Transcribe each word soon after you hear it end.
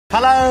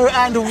Hello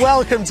and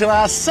welcome to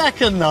our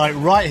second night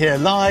right here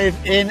live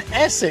in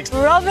Essex.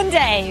 Rob and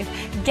Dave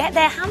get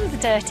their hands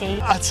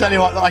dirty. I tell you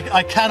what,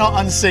 I cannot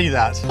unsee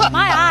that.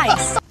 My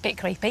eyes. Bit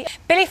creepy.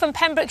 Billy from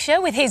Pembrokeshire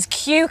with his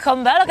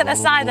cucumber. Look at the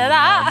side of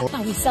that.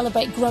 Now we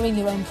celebrate growing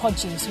your own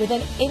produce with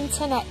an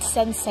internet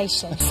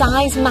sensation.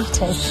 Size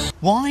matters.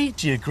 Why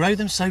do you grow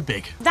them so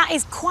big? That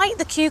is quite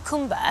the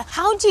cucumber.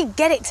 How do you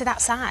get it to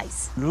that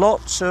size?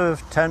 Lots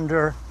of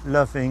tender,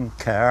 loving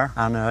care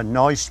and a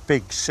nice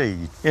big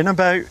seed. In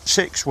about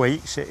 6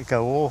 weeks it'll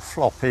go all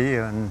floppy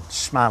and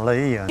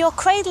smelly. You're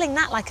cradling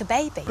that like a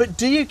baby. But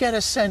do you get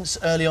a sense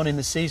early on in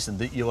the season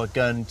that you are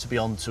going to be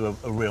onto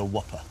a real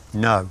whopper?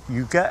 No,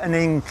 you get an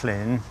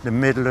inkling the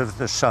middle of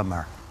the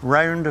summer.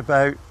 Round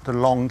about the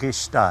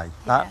longest day,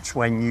 that's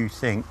when you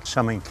think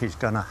something is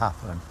going to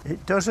happen.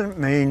 It doesn't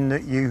mean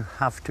that you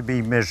have to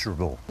be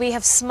miserable. We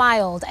have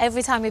smiled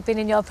every time we've been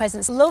in your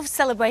presence. Love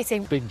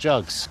celebrating. Big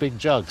jugs, big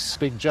jugs,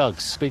 big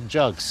jugs, big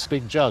jugs,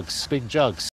 big jugs, big jugs.